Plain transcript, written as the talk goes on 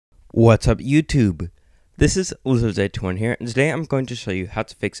What's up YouTube? This is Lizard81 here, and today I'm going to show you how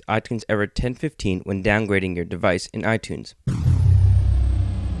to fix iTunes error 1015 when downgrading your device in iTunes.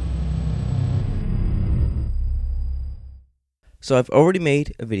 So I've already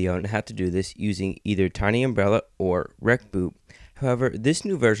made a video on how to do this using either Tiny Umbrella or RecBoot. However, this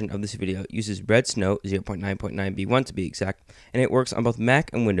new version of this video uses Red Snow 0.9.9b1 to be exact, and it works on both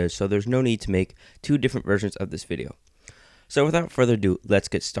Mac and Windows, so there's no need to make two different versions of this video. So without further ado, let's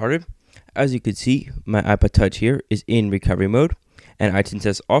get started. As you can see, my iPod Touch here is in recovery mode, and iTunes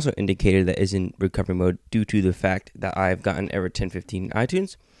has also indicated that it is in recovery mode due to the fact that I have gotten error 1015 in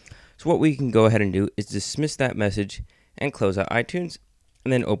iTunes. So what we can go ahead and do is dismiss that message and close out iTunes,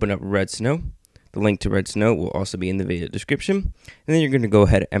 and then open up Red Snow. The link to Red Snow will also be in the video description, and then you're going to go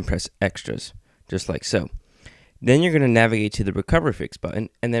ahead and press Extras, just like so. Then you're going to navigate to the Recovery Fix button,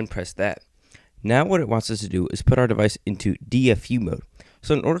 and then press that. Now what it wants us to do is put our device into DFU mode.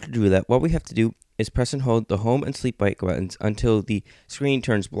 So in order to do that, what we have to do is press and hold the home and sleep buttons until the screen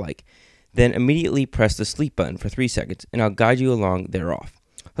turns blank. Then immediately press the sleep button for 3 seconds, and I'll guide you along thereof.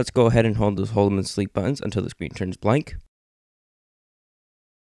 Let's go ahead and hold those home and sleep buttons until the screen turns blank.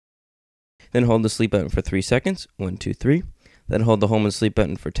 Then hold the sleep button for 3 seconds, 1, 2, 3. Then hold the home and sleep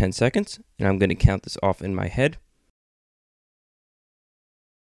button for 10 seconds, and I'm going to count this off in my head.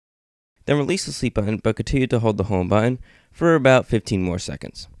 Then release the sleep button, but continue to hold the home button for about 15 more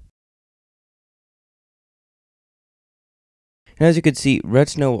seconds. And as you can see, Red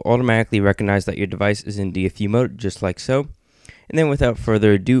Snow will automatically recognize that your device is in DFU mode, just like so. And then without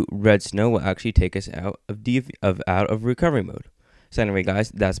further ado, Red Snow will actually take us out of recovery mode. So anyway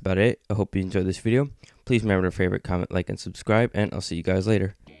guys, that's about it. I hope you enjoyed this video. Please remember to favorite, comment, like, and subscribe, and I'll see you guys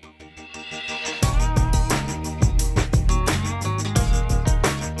later.